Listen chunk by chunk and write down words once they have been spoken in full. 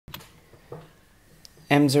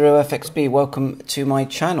M0FXB, welcome to my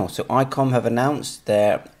channel. So ICOM have announced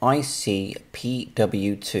their IC-PW2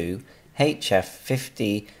 HF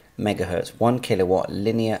 50 MHz 1 kilowatt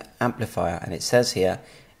linear amplifier, and it says here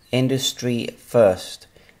industry first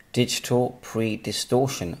digital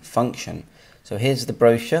pre-distortion function. So here's the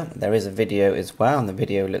brochure. There is a video as well, and the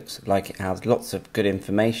video looks like it has lots of good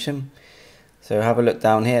information. So have a look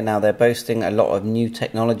down here. Now they're boasting a lot of new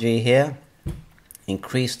technology here.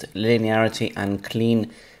 Increased linearity and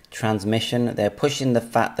clean transmission. They're pushing the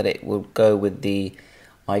fact that it will go with the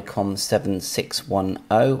ICOM 7610.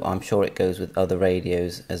 I'm sure it goes with other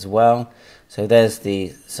radios as well. So there's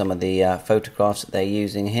some of the photographs that they're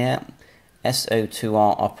using here.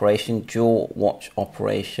 SO2R operation, dual watch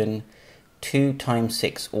operation,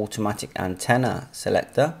 2x6 automatic antenna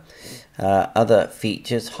selector. Other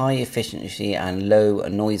features: high efficiency and low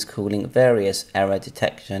noise cooling, various error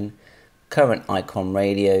detection, current ICOM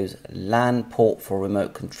radios, LAN port for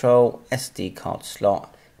remote control, SD card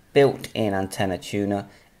slot, built-in antenna tuner,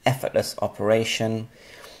 effortless operation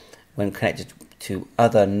when connected to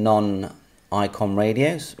other non-ICOM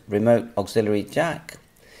radios, remote auxiliary jack,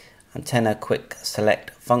 antenna quick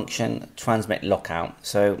select function, transmit lockout.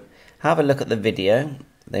 So have a look at the video.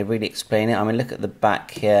 They really explain it. I mean, look at the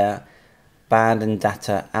back here: band and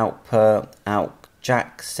data output, out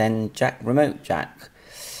jack, send jack, remote jack,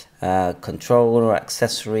 controller,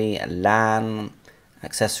 accessory, LAN,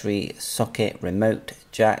 accessory socket, remote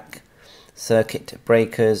jack, circuit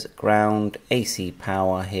breakers, ground, AC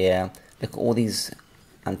power here. Look at all these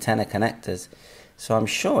antenna connectors. So I'm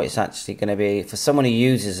sure it's actually going to be, for someone who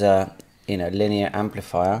uses a linear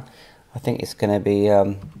amplifier, I think it's going to be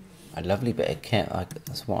a lovely bit of kit.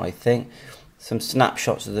 That's what I think. Some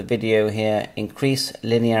snapshots of the video here. Increase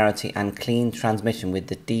linearity and clean transmission with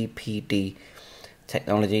the DPD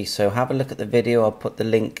technology. So have a look at the video. I'll put the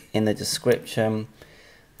link in the description.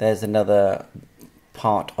 There's another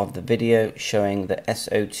part of the video showing the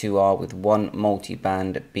SO2R with one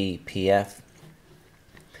multi-band BPF.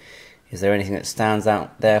 Is there anything that stands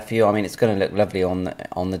out there for you? I mean, it's going to look lovely on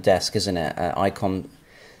the desk, isn't it? ICOM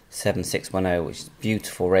 7610, which is a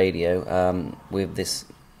beautiful radio with this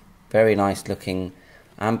very nice looking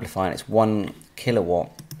amplifier. It's 1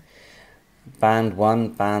 kilowatt, band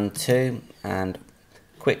 1, band 2, and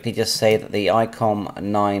quickly just say that the ICOM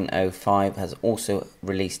 905 has also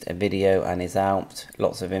released a video and is out.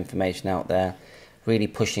 Lots of information out there, really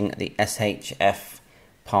pushing the SHF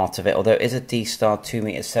part of it. Although it is a D-Star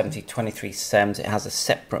 2m70 23 SEMS, it has a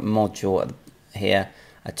separate module here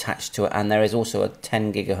attached to it, and there is also a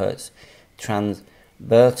 10 GHz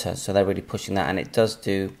transverter, so they're really pushing that, and it does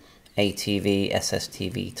do ATV,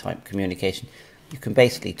 SSTV type communication. You can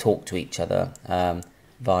basically talk to each other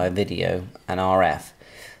via video and RF.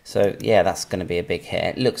 So yeah, that's going to be a big hit.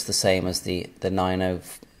 It looks the same as the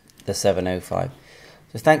 705.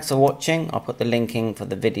 So thanks for watching. I'll put the link in for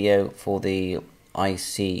the video for the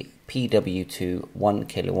IC-PW2 1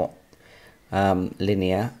 kilowatt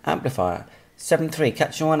linear amplifier. 7.3.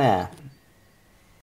 Catch you on air.